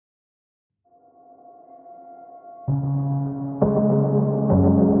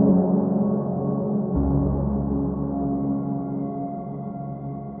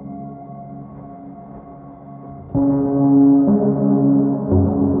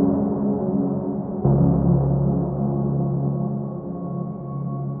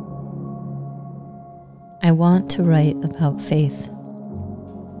I want to write about faith,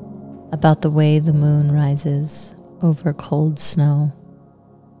 about the way the moon rises over cold snow,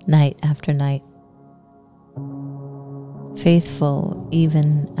 night after night, faithful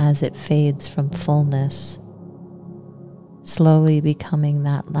even as it fades from fullness, slowly becoming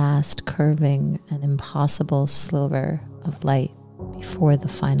that last curving and impossible sliver of light before the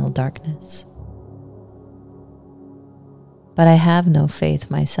final darkness. But I have no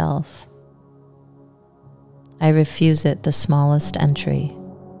faith myself. I refuse it the smallest entry.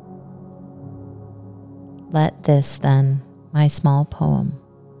 Let this, then, my small poem,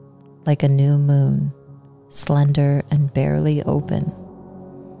 like a new moon, slender and barely open,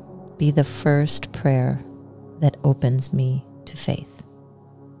 be the first prayer that opens me to faith.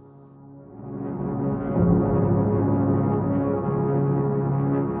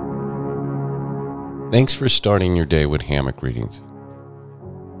 Thanks for starting your day with hammock readings,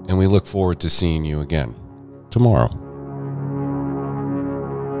 and we look forward to seeing you again tomorrow.